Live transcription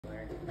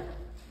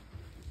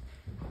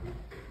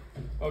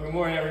Well, good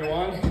morning,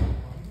 everyone.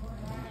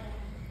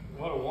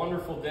 What a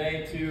wonderful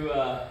day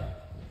to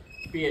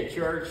be at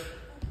church.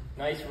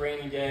 Nice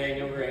rainy day.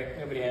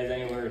 Nobody has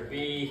anywhere to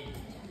be.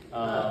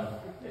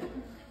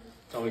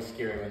 It's always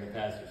scary when the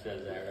pastor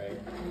says that, right?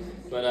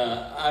 But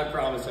I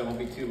promise I won't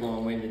be too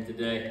long-winded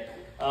today.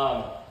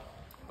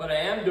 But I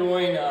am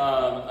doing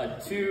a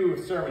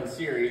 2-sermon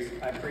series.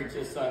 I preach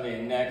this Sunday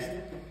and next.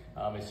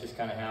 It's just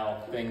kind of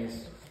how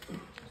things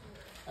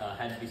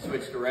had to be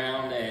switched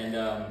around,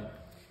 and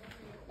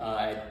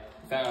I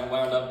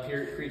wound up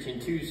preaching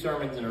 2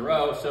 sermons in a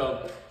row,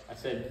 so I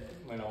said,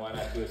 why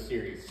not do a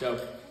series?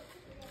 So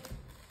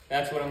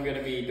that's what I'm going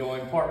to be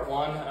doing, part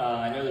 1.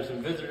 I know there's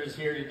some visitors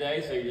here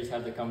today, so you just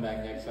have to come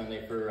back next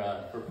Sunday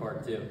for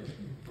part 2.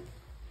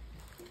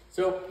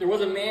 So there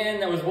was a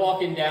man that was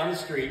walking down the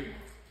street.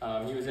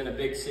 He was in a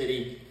big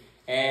city,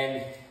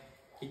 and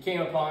he came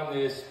upon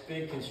this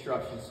big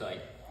construction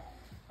site.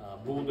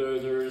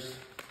 Bulldozers,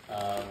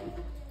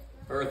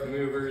 earth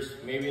movers,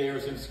 maybe there were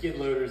some skid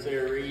loaders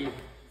there,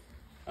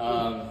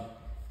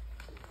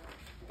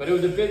 but it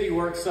was a busy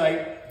work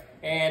site,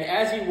 and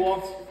as he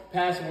walked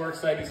past the work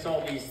site, he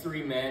saw these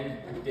 3 men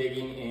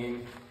digging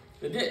in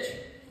the ditch.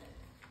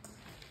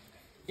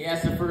 He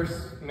asked the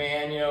first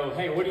man,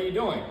 hey, what are you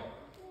doing?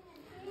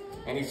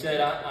 And he said,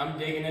 I'm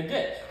digging a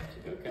ditch.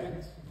 I said, okay.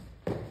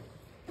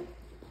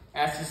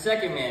 Asked the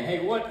second man,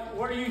 hey, what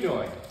are you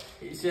doing?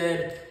 He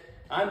said,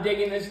 I'm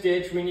digging this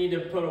ditch. We need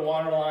to put a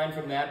water line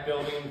from that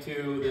building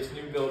to this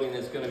new building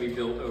that's going to be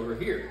built over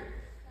here.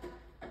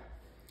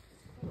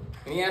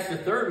 And he asked the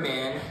third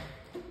man,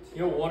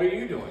 what are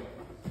you doing?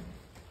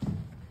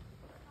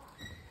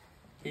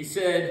 He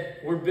said,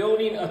 we're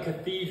building a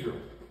cathedral.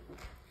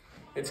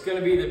 It's going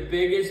to be the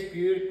biggest,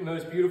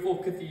 most beautiful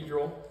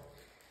cathedral.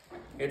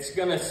 It's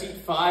going to seat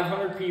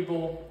 500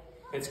 people.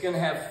 It's going to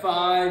have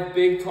 5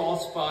 big, tall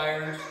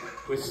spires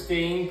with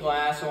stained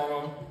glass on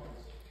them.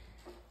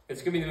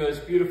 It's going to be the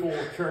most beautiful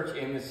church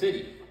in the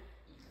city.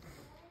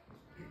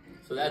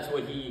 So that's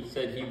what he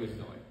said he was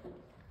doing.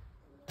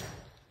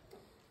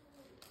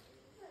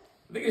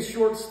 I think a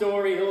short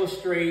story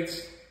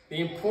illustrates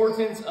the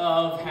importance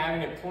of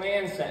having a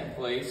plan set in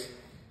place,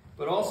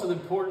 but also the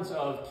importance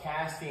of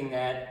casting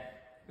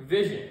that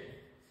vision.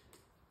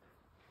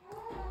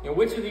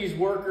 Which of these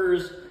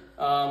workers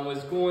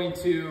was going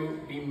to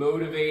be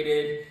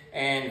motivated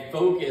and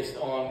focused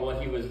on what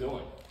he was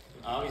doing?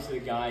 Obviously,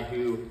 the guy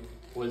who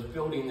was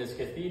building this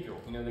cathedral.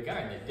 The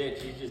guy in the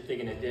ditch, he's just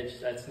digging a ditch.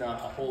 That's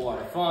not a whole lot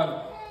of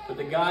fun. But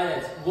the guy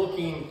that's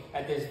looking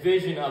at this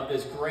vision of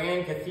this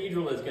grand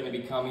cathedral that's going to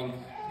be coming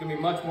is going to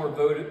be much more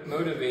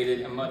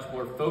motivated and much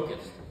more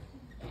focused.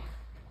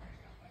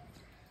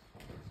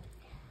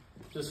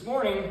 This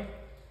morning,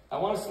 I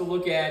want us to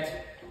look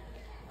at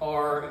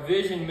our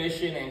vision,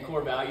 mission, and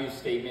core values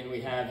statement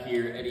we have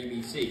here at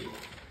EBC.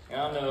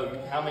 And I don't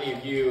know how many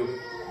of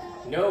you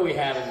know we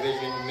have a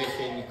vision,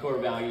 mission, and core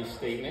values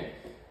statement.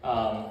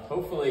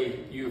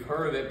 Hopefully you've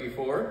heard of it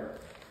before,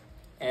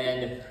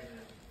 and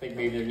I think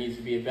maybe there needs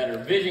to be a better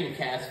vision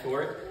cast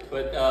for it,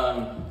 but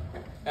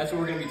that's what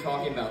we're going to be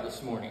talking about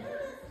this morning.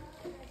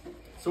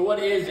 So what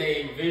is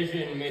a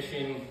vision,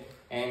 mission,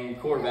 and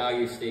core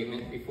value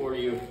statement? Before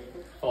you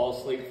fall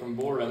asleep from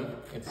boredom,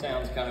 it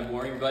sounds kind of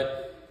boring,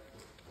 but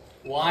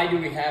why do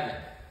we have it?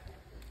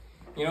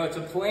 It's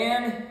a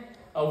plan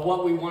of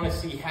what we want to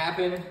see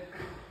happen.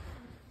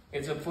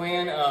 It's a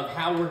plan of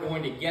how we're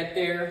going to get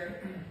there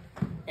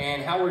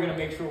and how we're going to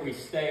make sure we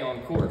stay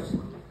on course.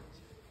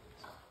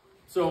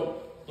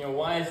 So,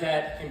 why is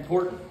that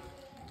important?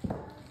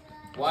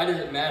 Why does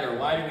it matter?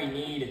 Why do we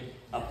need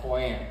a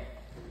plan?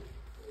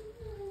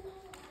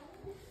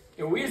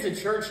 We as a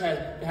church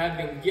have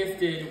been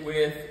gifted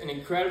with an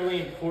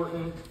incredibly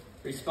important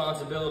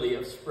responsibility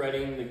of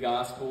spreading the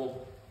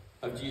gospel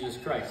of Jesus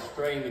Christ,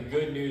 spreading the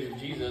good news of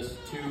Jesus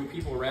to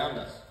people around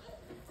us.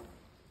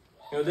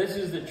 This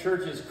is the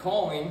church's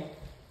calling,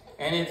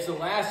 and it's the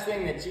last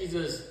thing that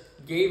Jesus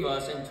gave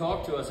us and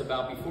talked to us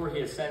about before he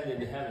ascended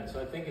to heaven. So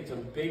I think it's a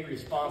big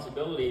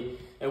responsibility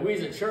that we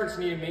as a church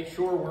need to make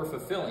sure we're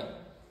fulfilling.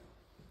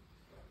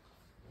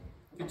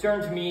 If you turn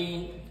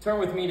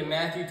with me to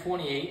Matthew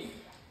 28.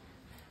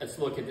 Let's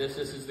look at this.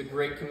 This is the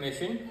Great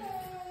Commission.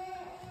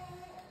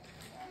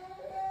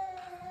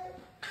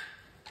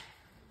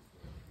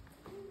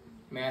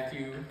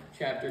 Matthew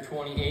chapter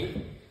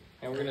 28,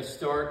 and we're going to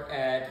start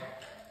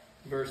at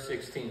verse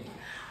 16.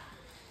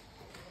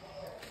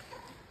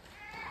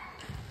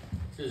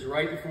 This is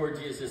right before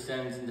Jesus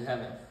ascends into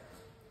heaven. It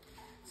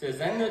says,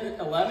 Then the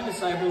 11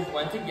 disciples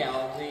went to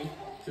Galilee,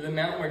 to the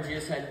mountain where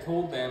Jesus had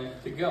told them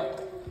to go.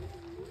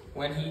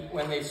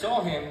 When they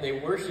saw him, they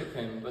worshipped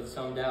him, but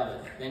some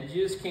doubted. Then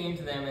Jesus came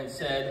to them and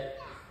said,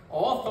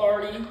 All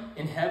authority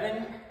in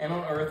heaven and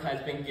on earth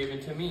has been given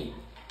to me.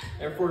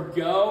 Therefore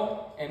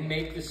go and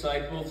make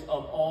disciples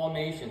of all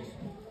nations,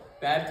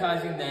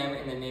 baptizing them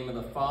in the name of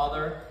the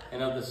Father,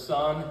 and of the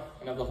Son,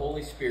 and of the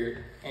Holy Spirit,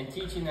 and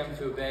teaching them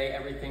to obey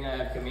everything I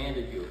have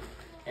commanded you.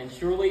 And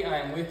surely I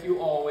am with you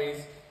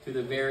always to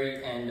the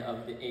very end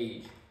of the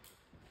age.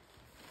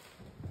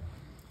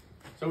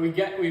 So we've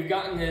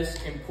gotten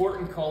this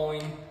important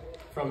calling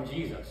from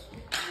Jesus.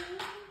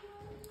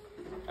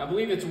 I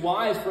believe it's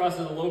wise for us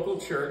as a local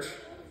church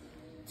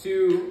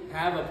to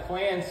have a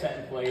plan set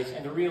in place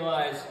and to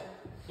realize,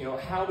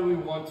 how do we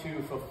want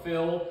to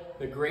fulfill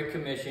the Great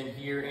Commission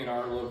here in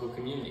our local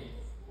community?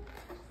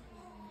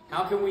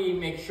 How can we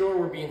make sure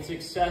we're being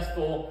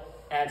successful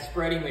at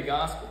spreading the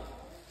gospel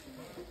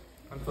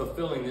and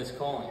fulfilling this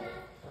calling?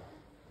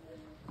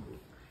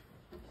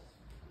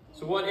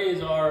 So what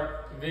is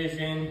our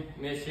vision,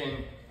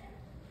 mission,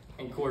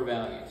 and core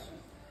values?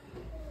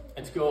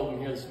 Let's go over them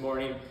here this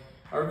morning.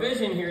 Our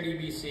vision here at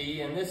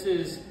EBC, and this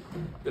is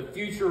the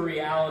future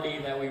reality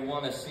that we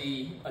want to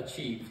see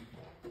achieved.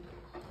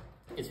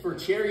 It's for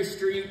Cherry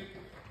Street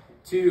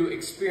to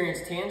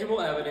experience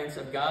tangible evidence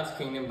of God's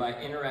kingdom by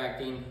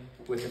interacting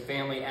with the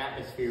family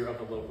atmosphere of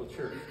the local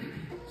church.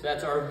 So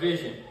that's our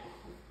vision.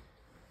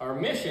 Our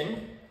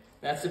mission,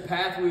 that's the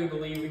path we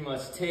believe we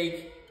must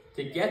take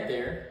to get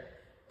there,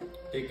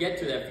 to get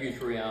to that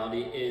future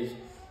reality, is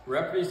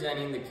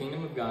representing the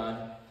kingdom of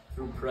God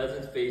through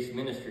presence-based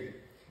ministry.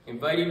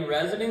 Inviting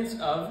residents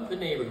of the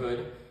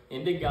neighborhood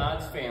into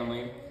God's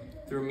family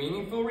through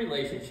meaningful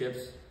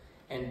relationships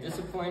and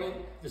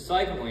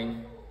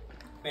discipling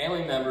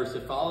family members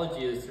to follow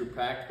Jesus through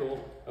practical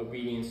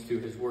obedience to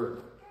his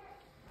word.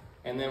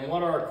 And then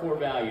what are our core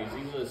values?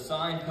 These are the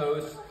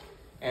signposts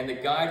and the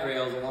guide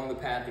rails along the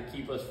path to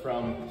keep us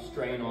from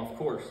straying off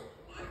course.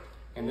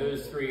 And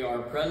those three are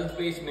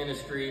presence-based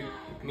ministry,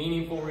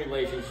 meaningful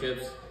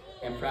relationships,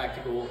 and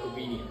practical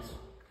obedience.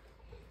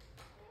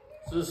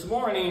 So this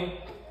morning,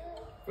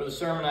 for the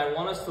sermon, I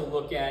want us to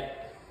look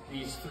at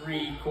these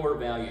three core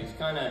values,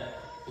 kind of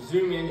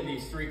zoom into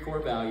these three core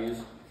values,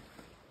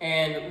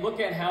 and look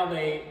at how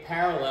they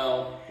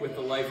parallel with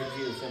the life of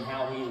Jesus and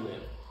how he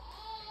lived.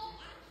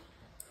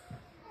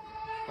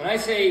 When I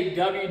say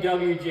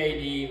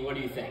WWJD, what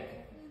do you think?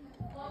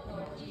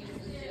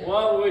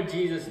 What would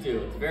Jesus do?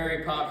 It's a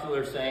very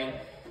popular saying.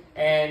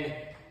 And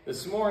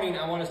this morning,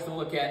 I want us to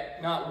look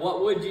at not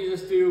what would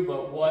Jesus do,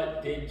 but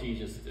what did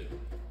Jesus do?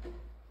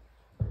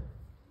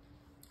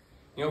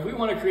 If we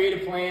want to create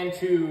a plan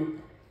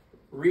to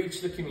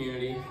reach the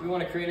community, if we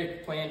want to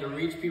create a plan to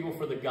reach people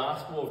for the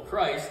gospel of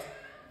Christ,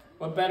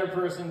 what better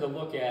person to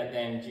look at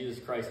than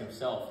Jesus Christ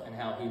himself and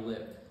how he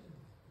lived?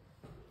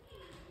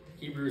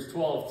 Hebrews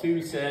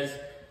 12:2 says,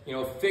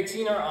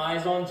 fixing our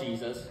eyes on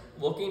Jesus,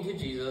 looking to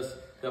Jesus,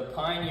 the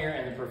pioneer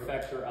and the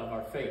perfecter of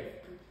our faith.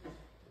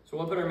 So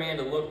what better man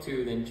to look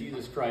to than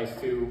Jesus Christ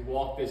to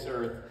walk this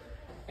earth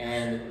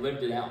and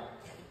lived it out?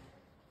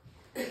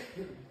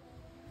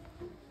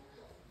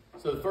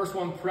 So the first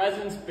one,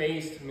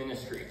 presence-based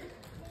ministry.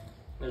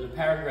 There's a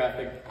paragraph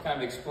that kind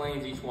of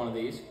explains each one of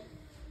these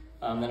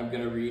that I'm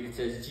going to read. It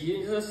says,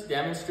 Jesus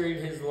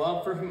demonstrated his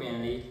love for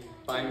humanity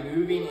by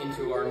moving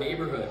into our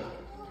neighborhood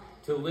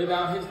to live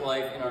out his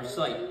life in our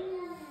sight.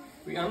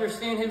 We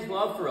understand his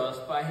love for us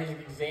by his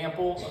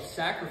example of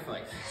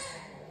sacrifice.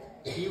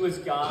 He was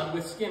God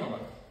with skin on,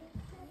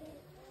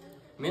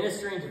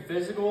 ministering to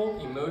physical,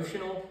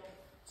 emotional,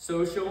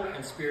 social,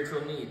 and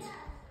spiritual needs.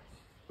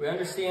 We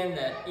understand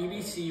that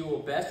EBC will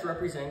best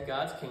represent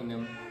God's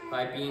kingdom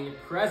by being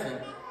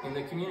present in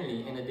the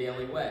community in a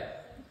daily way.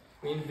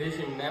 We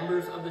envision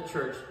members of the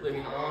church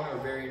living on or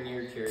very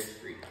near Cherry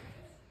Street.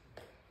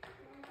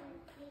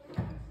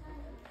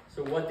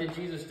 So what did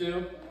Jesus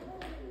do?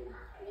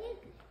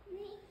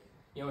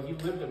 He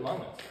lived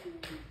among us.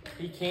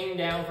 He came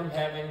down from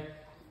heaven,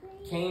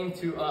 came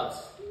to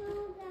us.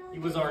 He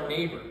was our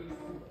neighbor.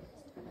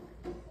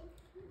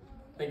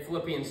 I think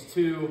Philippians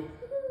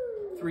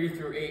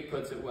 2:3-8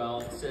 puts it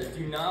well. It says,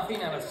 do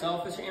nothing out of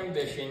selfish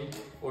ambition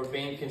or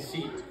vain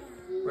conceit.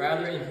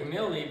 Rather, in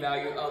humility,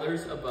 value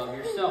others above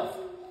yourself.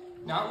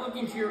 Not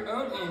looking to your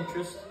own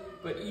interest,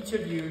 but each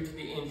of you to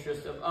the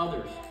interest of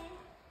others.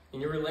 In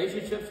your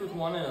relationships with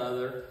one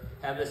another,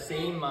 have the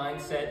same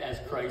mindset as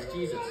Christ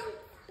Jesus,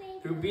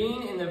 who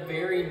being in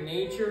very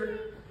nature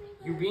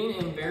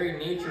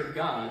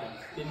God,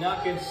 did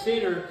not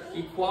consider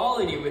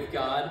equality with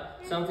God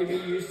something to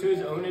be used to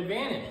his own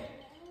advantage.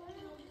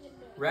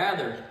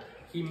 Rather,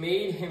 he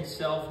made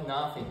himself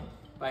nothing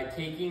by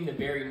taking the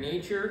very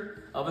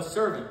nature of a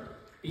servant,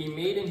 being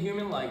made in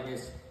human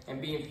likeness,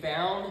 and being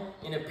found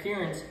in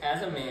appearance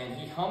as a man,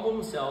 he humbled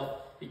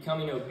himself,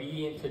 becoming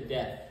obedient to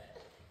death,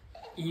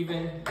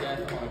 even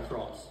death on a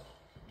cross.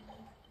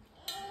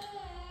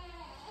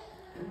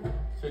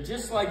 So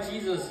just like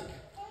Jesus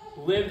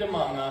lived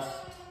among us,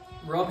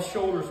 rubbed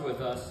shoulders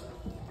with us,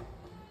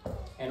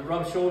 and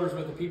rubbed shoulders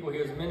with the people he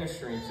was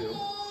ministering to,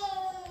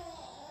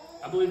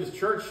 I believe this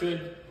church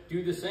should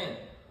do the same.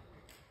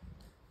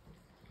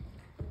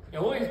 The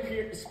Holy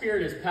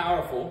Spirit is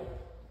powerful,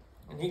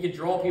 and he can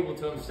draw people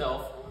to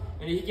himself,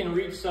 and he can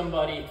reach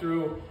somebody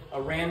through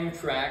a random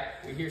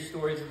track. We hear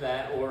stories of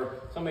that, or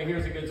somebody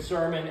hears a good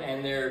sermon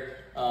and they're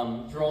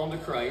drawn to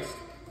Christ.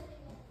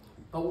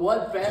 But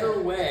what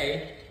better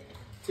way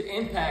to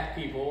impact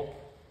people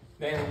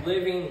than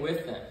living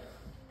with them,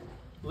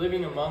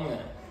 living among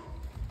them?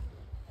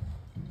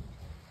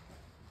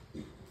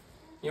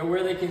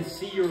 where they can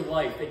see your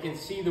life. They can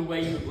see the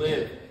way you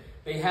live.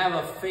 They have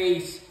a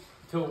face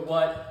to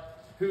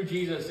who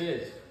Jesus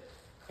is.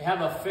 They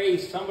have a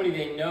face, somebody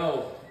they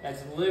know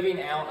that's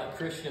living out a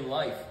Christian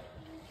life.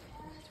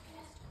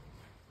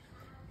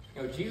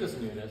 Jesus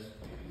knew this.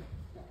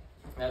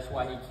 That's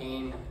why he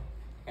came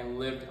and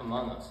lived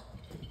among us.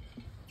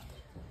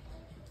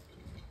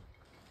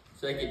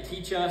 So they could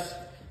teach us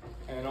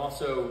and then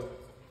also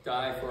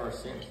die for our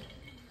sins.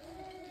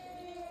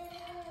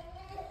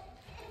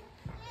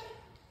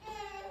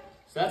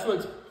 So that's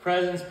what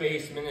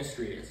presence-based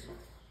ministry is.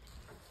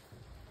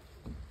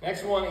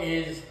 Next one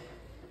is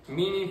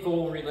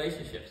meaningful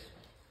relationships.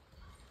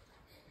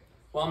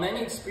 While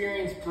many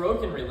experience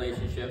broken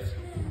relationships,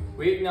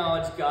 we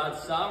acknowledge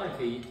God's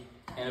sovereignty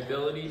and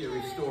ability to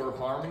restore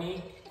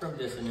harmony from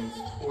dissonance,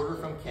 order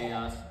from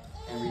chaos,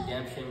 and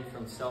redemption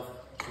from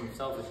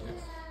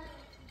selfishness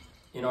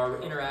in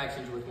our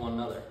interactions with one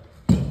another.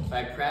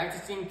 By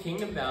practicing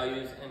kingdom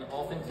values and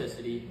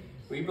authenticity,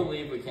 we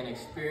believe we can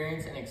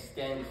experience and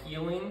extend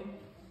healing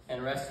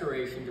and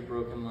restoration to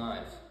broken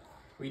lives.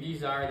 We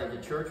desire that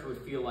the church would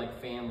feel like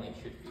family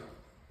should feel.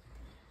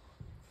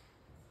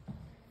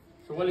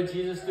 So what did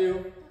Jesus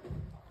do?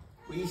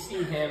 We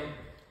see him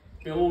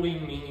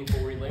building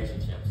meaningful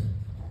relationships.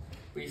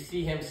 We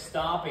see him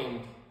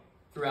stopping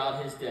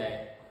throughout his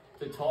day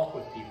to talk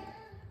with people,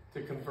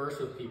 to converse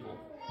with people.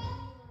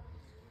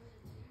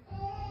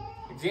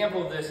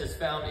 Example of this is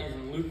found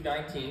in Luke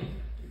 19.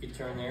 You could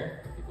turn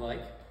there if you'd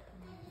like.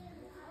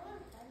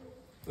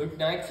 Luke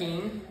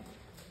 19,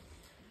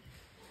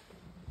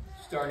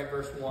 starting at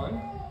verse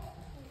 1.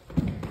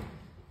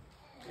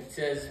 It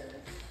says,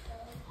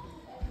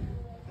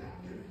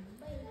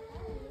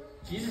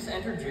 Jesus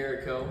entered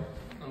Jericho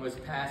and was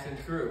passing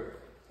through.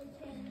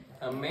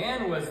 A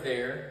man was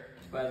there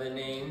by the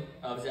name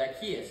of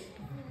Zacchaeus.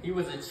 He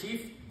was a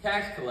chief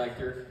tax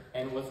collector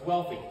and was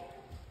wealthy.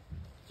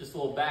 Just a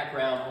little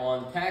background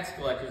on tax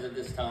collectors at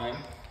this time.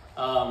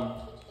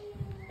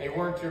 They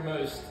weren't your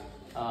most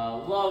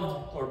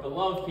loved or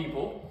beloved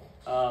people.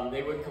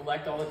 They would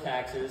collect all the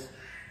taxes.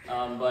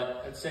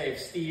 But let's say if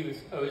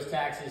Steve owes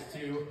taxes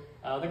to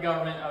the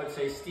government, I would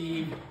say,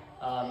 Steve,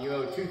 you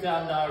owe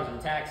 $2,000 in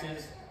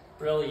taxes.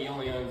 Really, he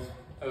only owes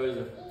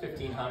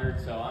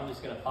 $1,500, so I'm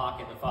just going to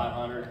pocket the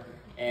 $500.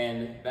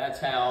 And that's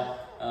how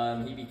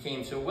he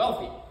became so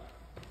wealthy.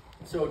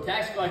 So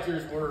tax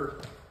collectors were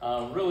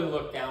really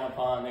looked down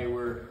upon. They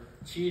were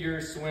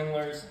cheaters,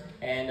 swindlers,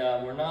 and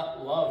were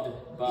not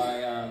loved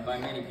by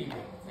many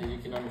people, as you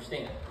can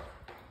understand.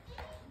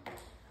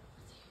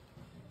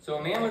 So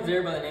a man was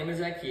there by the name of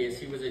Zacchaeus.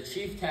 He was a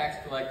chief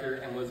tax collector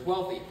and was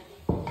wealthy.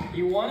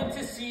 He wanted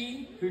to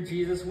see who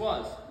Jesus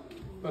was,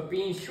 but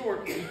being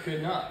short, he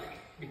could not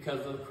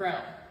because of the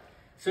crowd.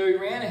 So he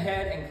ran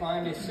ahead and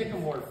climbed a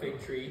sycamore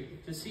fig tree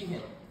to see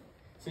him,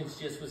 since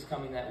Jesus was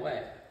coming that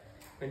way.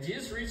 When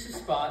Jesus reached the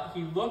spot,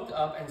 he looked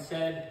up and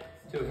said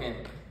to him,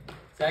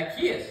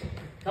 Zacchaeus,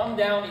 come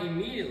down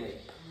immediately.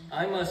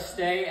 I must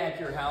stay at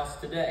your house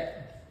today.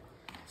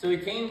 So he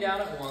came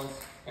down at once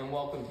and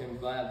welcomed him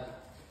gladly.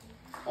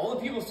 All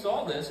the people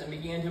saw this and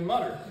began to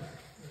mutter,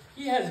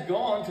 he has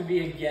gone to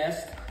be a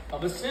guest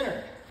of a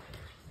sinner.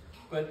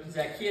 But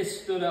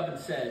Zacchaeus stood up and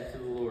said to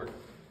the Lord,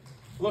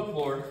 look,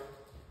 Lord,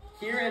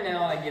 here and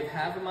now I give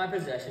half of my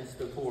possessions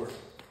to the poor.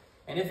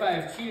 And if I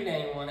have cheated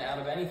anyone out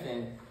of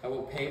anything, I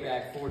will pay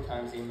back 4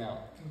 times the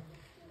amount.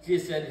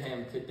 Jesus said to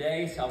him,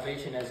 today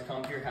salvation has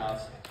come to your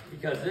house,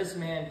 because this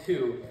man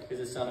too is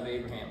a son of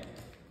Abraham.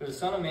 For the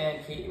Son of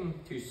Man came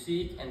to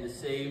seek and to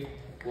save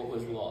what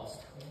was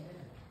lost.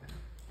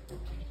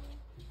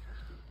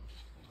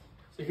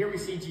 So here we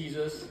see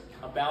Jesus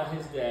about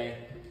his day,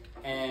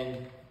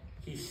 and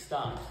he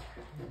stops.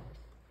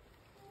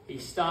 He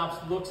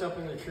stops, looks up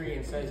in the tree,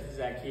 and says to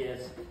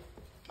Zacchaeus,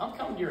 I'm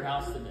coming to your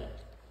house today.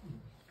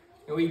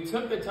 He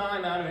took the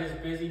time out of his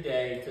busy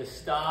day to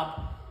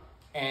stop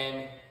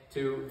and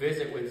to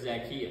visit with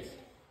Zacchaeus.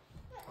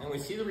 And we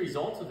see the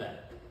results of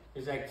that.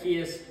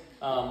 Zacchaeus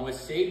was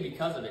saved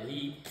because of it.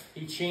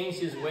 He changed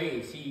his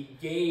ways. He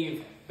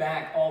gave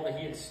back all that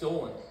he had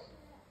stolen.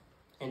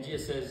 And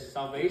Jesus says,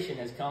 salvation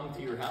has come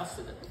to your house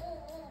today.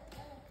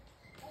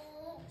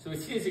 So we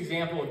see this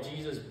example of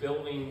Jesus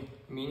building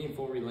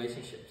meaningful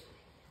relationships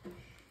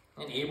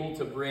and able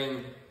to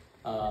bring,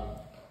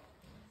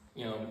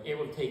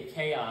 able to take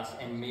chaos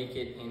and make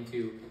it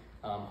into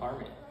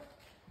harmony.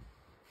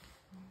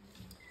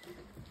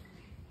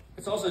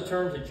 Let's also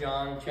turn to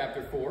John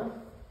chapter 4.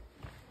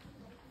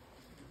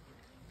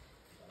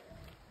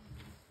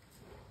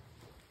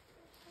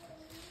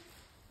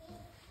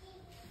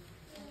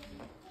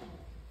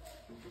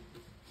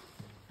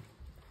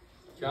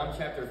 John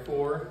chapter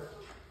 4.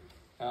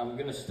 I'm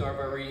going to start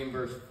by reading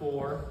verse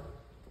 4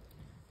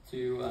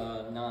 to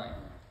 9.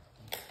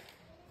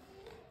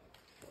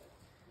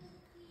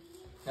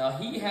 Now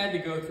he had to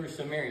go through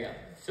Samaria,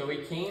 so he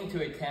came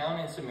to a town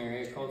in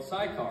Samaria called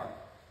Sychar,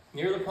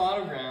 near the plot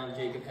of ground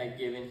Jacob had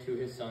given to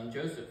his son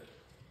Joseph.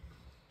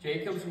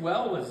 Jacob's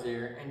well was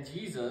there, and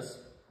Jesus,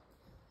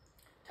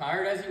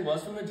 tired as he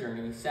was from the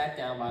journey, sat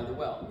down by the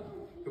well.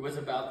 It was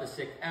about the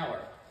 6th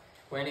hour.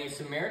 When a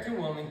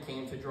Samaritan woman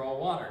came to draw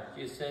water,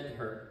 Jesus said to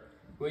her,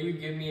 "Will you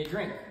give me a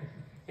drink?"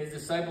 His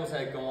disciples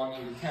had gone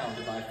into town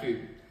to buy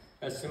food.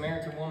 A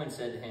Samaritan woman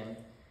said to him,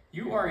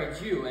 "You are a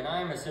Jew, and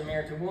I am a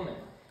Samaritan woman.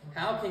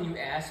 How can you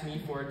ask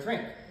me for a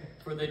drink?"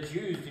 For the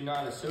Jews do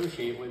not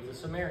associate with the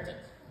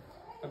Samaritans.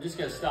 I'm just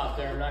going to stop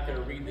there. I'm not going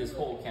to read this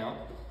whole account.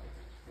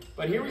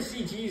 But here we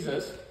see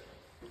Jesus,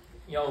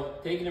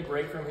 taking a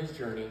break from his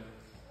journey.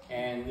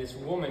 And this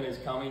woman is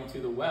coming to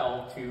the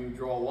well to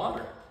draw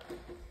water.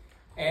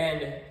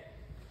 And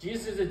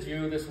Jesus is a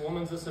Jew. This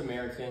woman's a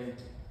Samaritan.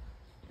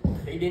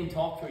 They didn't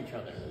talk to each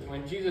other.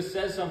 When Jesus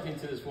says something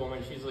to this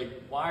woman, she's like,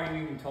 "Why are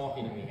you even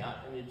talking to me?"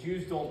 And the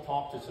Jews don't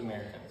talk to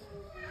Samaritans.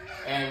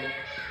 And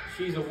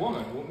she's a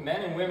woman.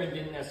 Men and women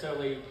didn't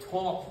necessarily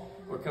talk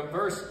or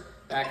converse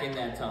back in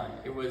that time.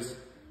 It was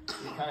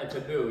kind of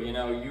taboo.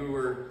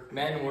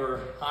 Men were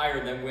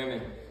higher than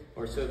women,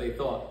 or so they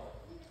thought.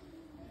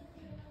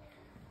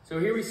 So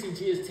here we see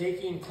Jesus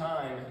taking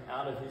time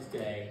out of his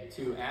day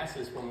to ask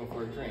this woman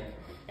for a drink.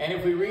 And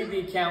if we read the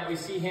account, we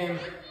see him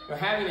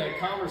having a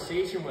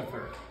conversation with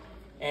her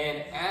and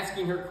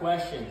asking her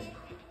questions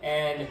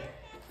and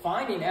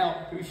finding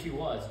out who she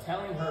was,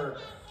 telling her,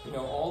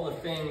 all the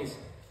things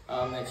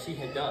that she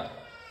had done.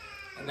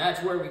 And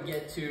that's where we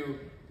get to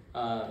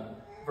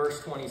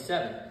verse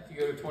 27. If you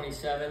go to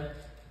 27,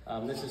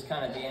 this is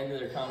kind of the end of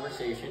their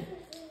conversation.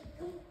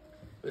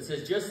 It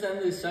says, "Just then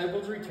the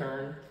disciples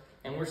returned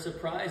and were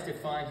surprised to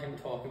find him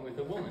talking with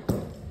a woman.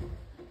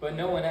 But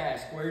no one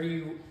asked, where do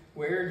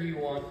you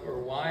want, or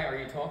why are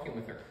you talking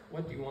with her?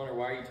 What do you want, or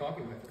why are you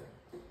talking with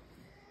her?"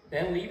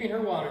 Then leaving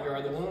her water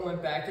jar, the woman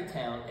went back to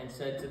town and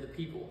said to the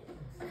people,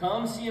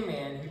 "Come see a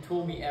man who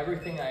told me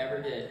everything I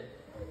ever did.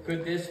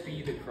 Could this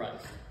be the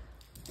Christ?"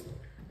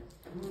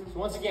 So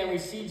once again, we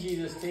see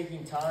Jesus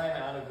taking time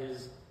out of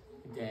his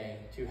day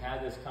to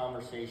have this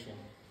conversation.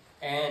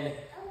 And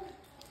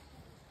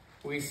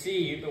we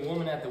see the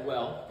woman at the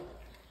well,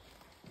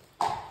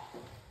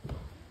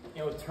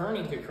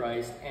 turning to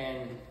Christ,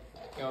 and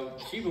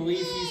she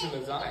believes he's the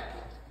Messiah.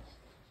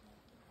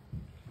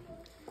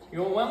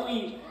 When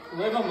we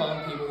live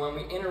among people, when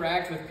we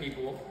interact with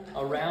people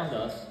around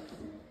us,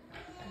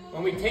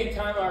 when we take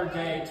time out of our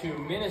day to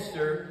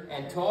minister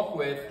and talk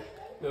with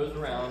those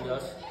around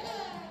us,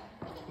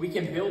 we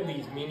can build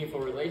these meaningful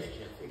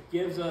relationships. It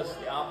gives us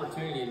the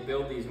opportunity to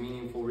build these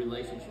meaningful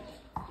relationships,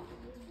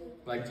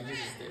 like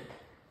Jesus did.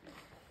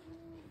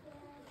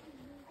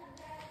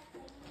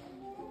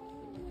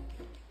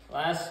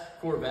 Last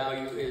core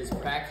value is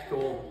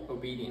practical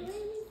obedience.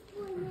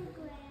 It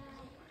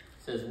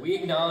says, "We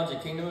acknowledge the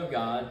kingdom of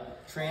God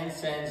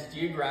transcends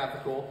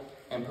geographical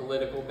and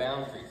political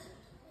boundaries,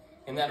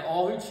 and that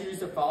all who choose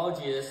to follow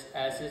Jesus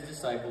as his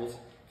disciples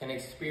can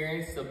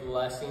experience the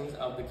blessings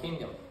of the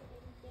kingdom.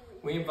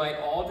 We invite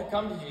all to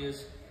come to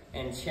Jesus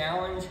and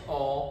challenge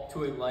all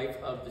to a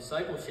life of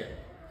discipleship,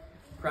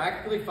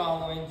 practically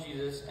following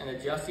Jesus and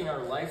adjusting our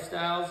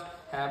lifestyles,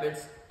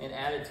 habits, and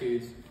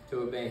attitudes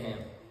to obey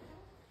him."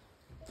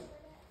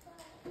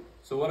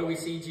 So what do we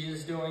see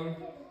Jesus doing?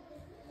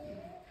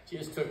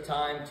 Jesus took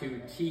time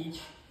to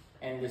teach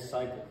and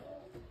disciple.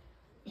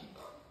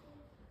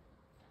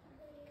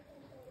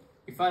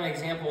 We find an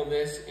example of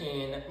this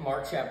in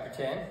Mark chapter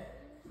 10.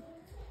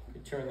 You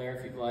can turn there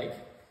if you'd like.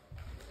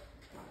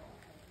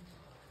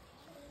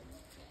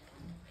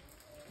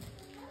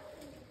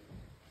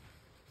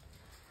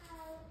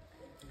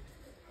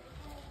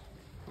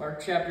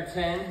 Mark chapter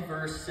 10,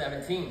 verse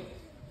 17.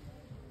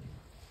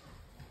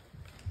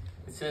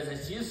 It says,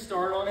 "As Jesus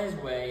started on his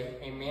way,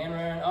 a man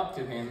ran up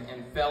to him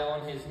and fell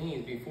on his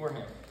knees before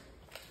him.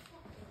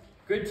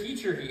 'Good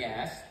teacher,' he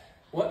asked,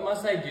 'what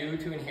must I do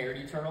to inherit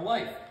eternal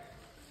life?'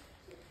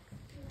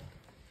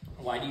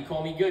 'Why do you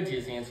call me good?'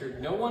 Jesus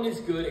answered. 'No one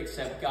is good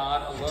except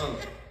God alone.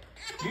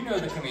 You know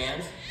the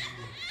commands.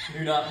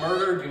 Do not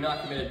murder, do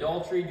not commit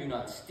adultery, do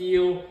not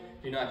steal,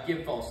 do not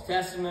give false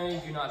testimony,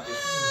 do not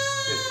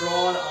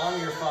defraud, honor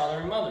your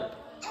father and mother.'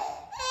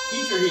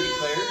 'Teacher,' he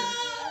declared,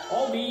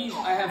 'all these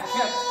I have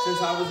kept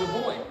since I was a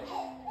boy.'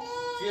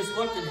 Jesus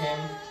looked at him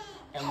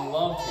and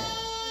loved him.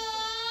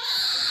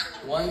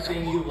 'One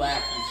thing you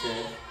lack,' he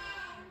said.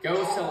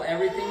 'Go sell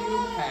everything you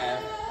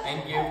have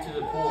and give to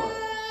the poor,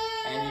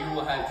 and you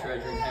will have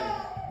treasure in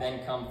heaven.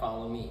 Then come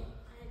follow me.'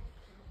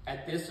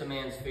 At this, the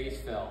man's face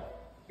fell.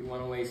 He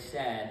went away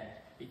sad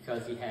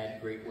because he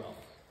had great wealth."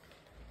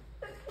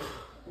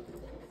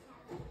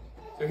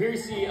 So here you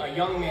see a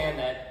young man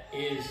that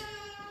is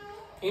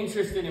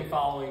interested in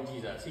following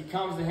Jesus. He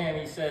comes to him,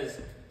 he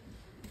says,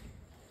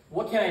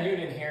 "What can I do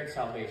to inherit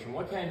salvation?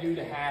 What can I do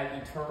to have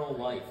eternal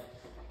life?"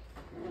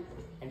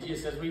 And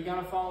Jesus says, "Well, you got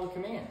to follow the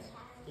commands."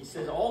 He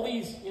says, all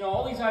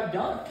these I've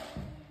done.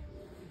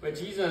 But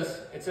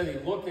Jesus, it says he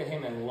looked at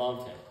him and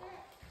loved him.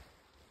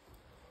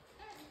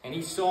 And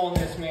he saw in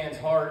this man's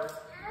heart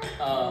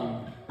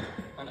an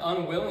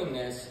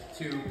unwillingness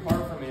to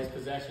part from his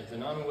possessions,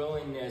 an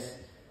unwillingness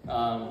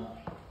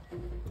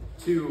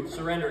to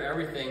surrender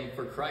everything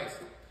for Christ.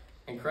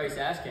 And Christ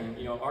asked him,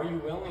 "Are you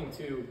willing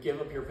to give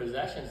up your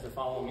possessions to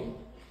follow me?"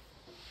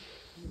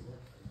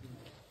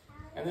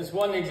 And this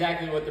wasn't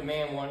exactly what the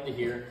man wanted to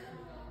hear.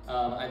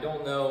 I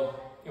don't know,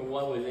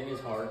 what was in his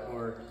heart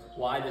or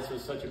why this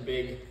was such a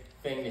big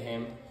thing to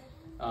him,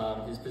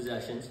 his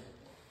possessions.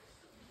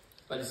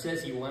 But it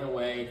says he went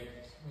away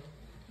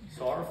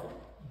sorrowful.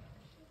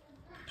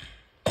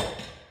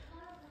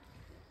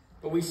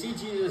 But we see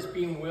Jesus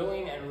being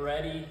willing and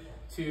ready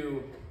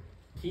to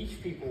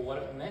teach people what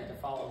it meant to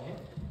follow him.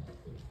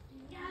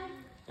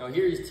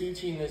 Here he's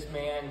teaching this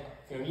man,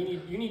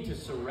 you need to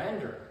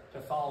surrender to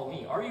follow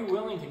me. Are you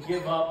willing to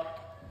give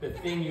up the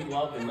thing you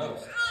love the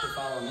most to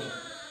follow me?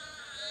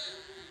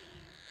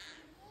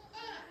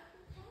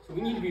 So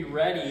we need to be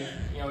ready,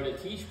 to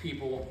teach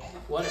people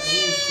what it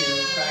means to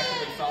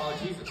practically follow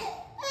Jesus.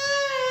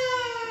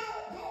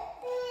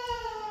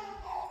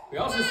 We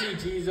also see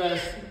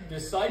Jesus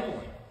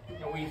discipling.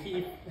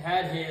 He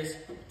had his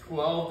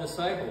 12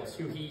 disciples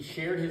who he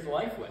shared his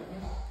life with.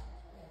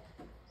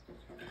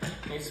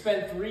 And he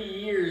spent 3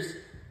 years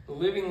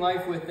living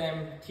life with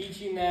them,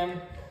 teaching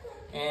them,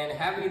 and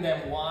having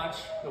them watch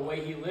the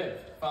way he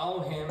lived.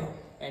 Follow him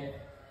and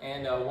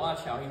watch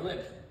how he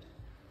lived.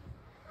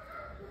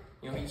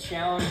 He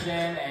challenged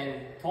them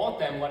and taught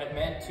them what it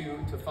meant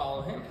to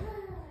follow him.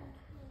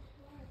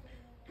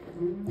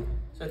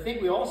 So I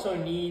think we also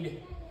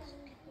need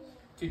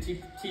to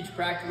teach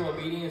practical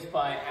obedience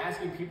by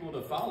asking people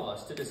to follow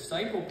us, to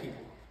disciple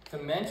people, to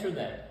mentor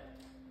them,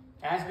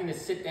 asking to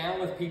sit down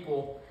with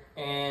people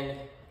and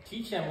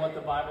teach them what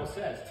the Bible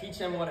says, teach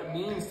them what it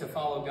means to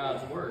follow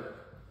God's word,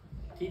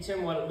 teach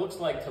them what it looks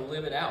like to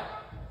live it out.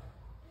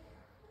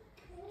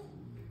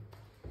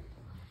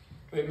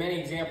 We have many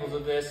examples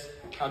of this,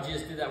 how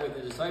Jesus did that with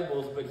the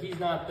disciples, but he's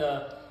not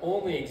the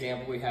only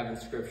example we have in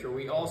Scripture.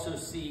 We also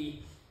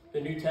see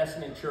the New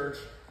Testament church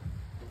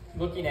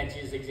looking at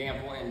Jesus'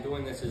 example and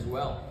doing this as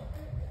well.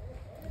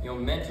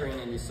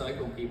 Mentoring and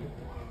discipling people.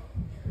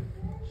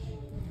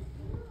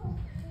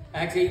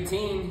 Acts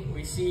 18,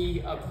 we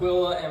see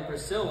Aquila and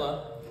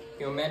Priscilla,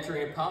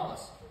 mentoring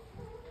Apollos.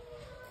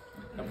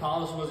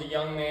 Apollos was a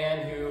young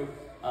man who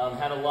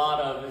had a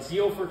lot of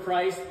zeal for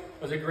Christ,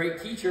 was a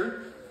great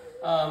teacher,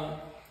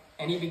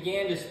 and he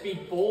began to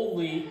speak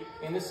boldly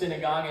in the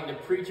synagogue and to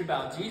preach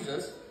about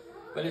Jesus.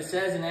 But it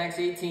says in Acts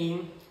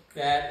 18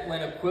 that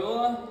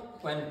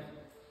when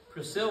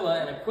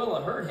Priscilla and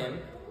Aquila heard him,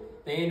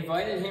 they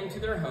invited him to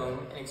their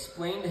home and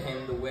explained to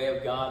him the way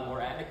of God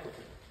more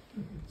adequately.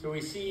 So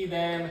we see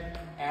them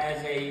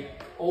as an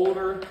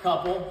older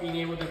couple being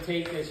able to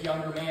take this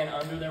younger man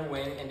under their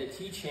wing and to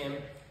teach him,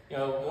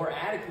 more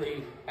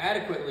adequately,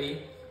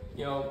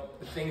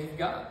 the things of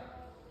God.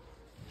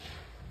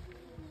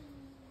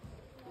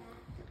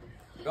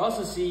 We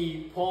also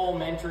see Paul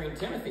mentoring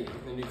Timothy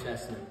in the New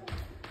Testament.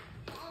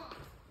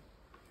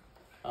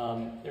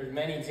 There's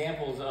many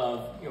examples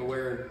of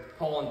where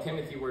Paul and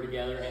Timothy were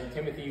together, and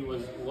Timothy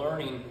was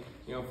learning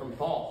from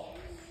Paul.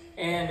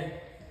 And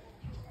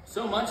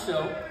so much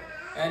so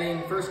that in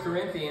 1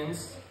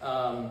 Corinthians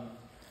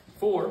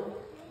 4,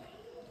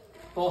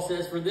 Paul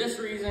says, "For this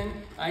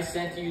reason I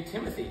sent to you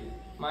Timothy,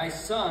 my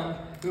son,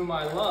 whom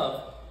I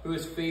love, who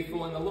is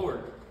faithful in the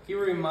Lord. He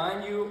will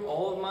remind you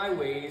all of my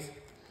ways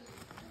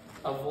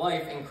of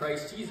life in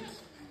Christ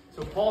Jesus."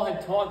 So Paul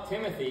had taught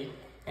Timothy,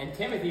 and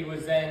Timothy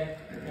was then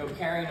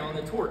carrying on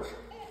the torch.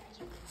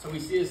 So we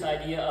see this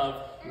idea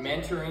of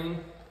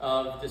mentoring,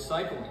 of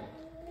discipling.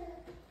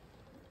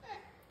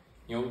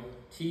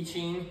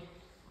 Teaching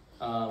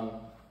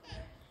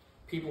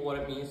people what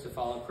it means to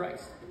follow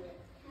Christ.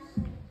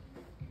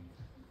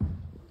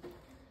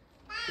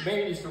 So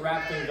maybe just to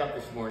wrap things up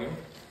this morning.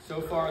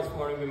 So far this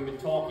morning we've been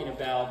talking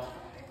about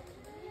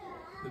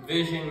the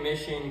vision,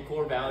 mission,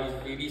 core values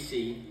of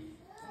BBC.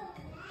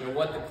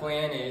 What the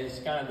plan is,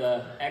 kind of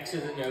the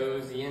X's and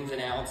O's, the ins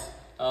and outs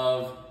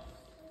of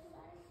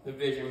the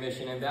vision,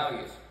 mission, and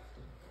values.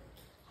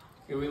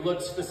 We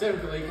looked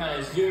specifically, kind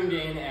of zoomed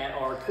in at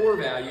our core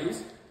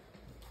values,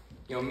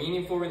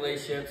 meaningful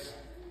relationships,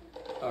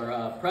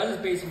 or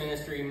presence-based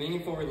ministry,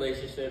 meaningful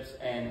relationships,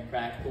 and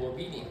practical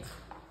obedience.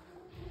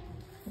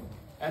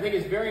 I think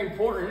it's very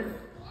important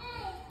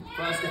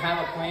for us to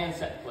have a plan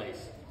set in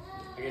place.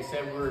 Like I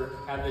said, we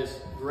have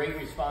this great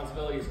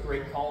responsibility, this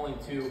great calling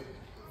to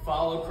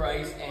follow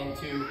Christ and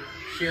to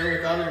share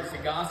with others the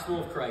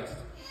gospel of Christ.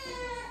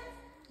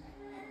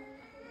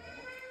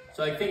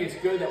 So I think it's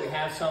good that we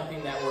have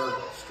something that we're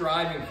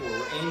striving for,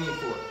 we're aiming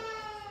for.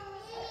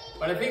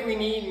 But I think we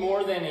need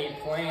more than a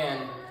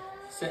plan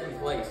set in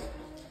place.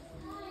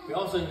 We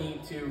also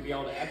need to be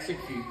able to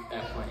execute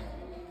that plan.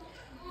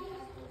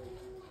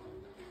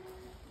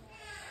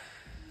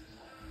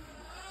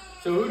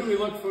 So who do we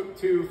look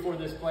to for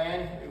this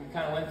plan? We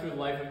kind of went through the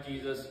life of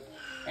Jesus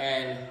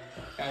and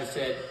kind of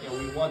said,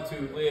 we want to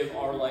live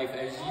our life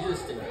as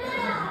Jesus did.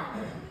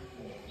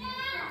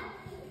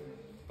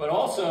 But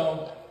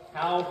also,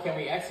 how can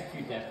we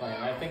execute that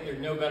plan? I think there's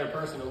no better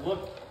person to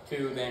look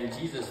to than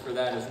Jesus for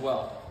that as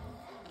well.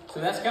 So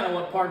that's kind of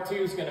what part 2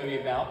 is going to be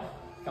about.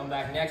 Come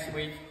back next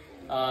week.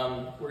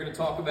 We're going to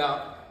talk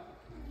about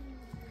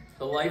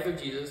the life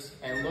of Jesus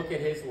and look at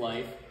his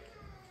life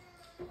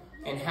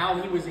and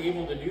how he was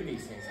able to do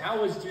these things.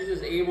 How was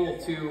Jesus able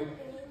to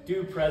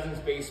do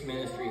presence-based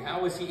ministry?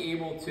 How was he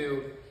able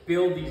to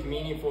build these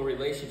meaningful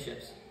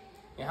relationships?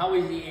 And how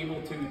was he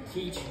able to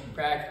teach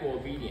practical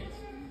obedience?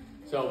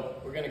 So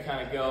we're going to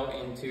kind of go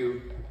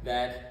into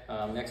that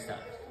next time.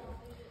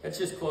 Let's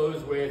just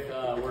close with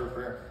a word of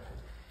prayer.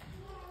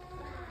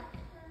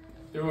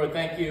 Dear Lord,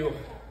 thank you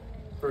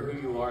for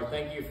who you are.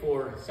 Thank you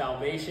for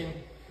salvation.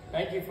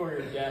 Thank you for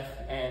your death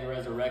and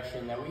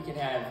resurrection, that we can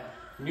have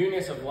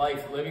newness of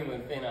life living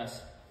within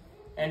us.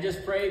 And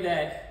just pray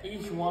that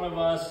each one of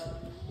us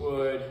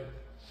would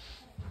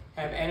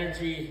have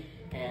energy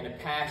and a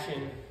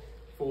passion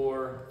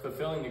for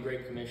fulfilling the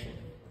Great Commission.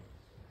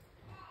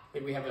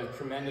 That we have a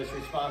tremendous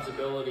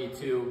responsibility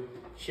to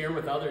share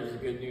with others the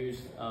good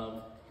news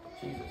of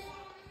Jesus.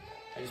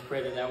 I just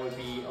pray that that would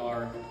be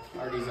our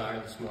desire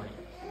this morning.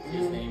 In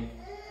his name,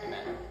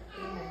 amen.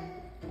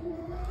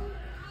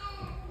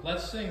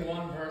 Let's sing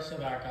one verse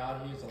of Our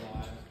God He is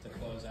Alive to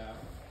close out.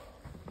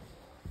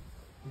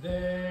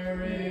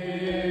 There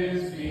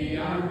is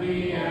beyond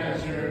the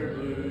azure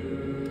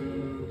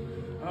blue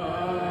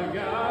a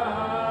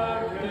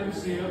God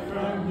concealed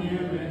from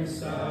human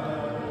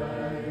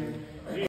sight.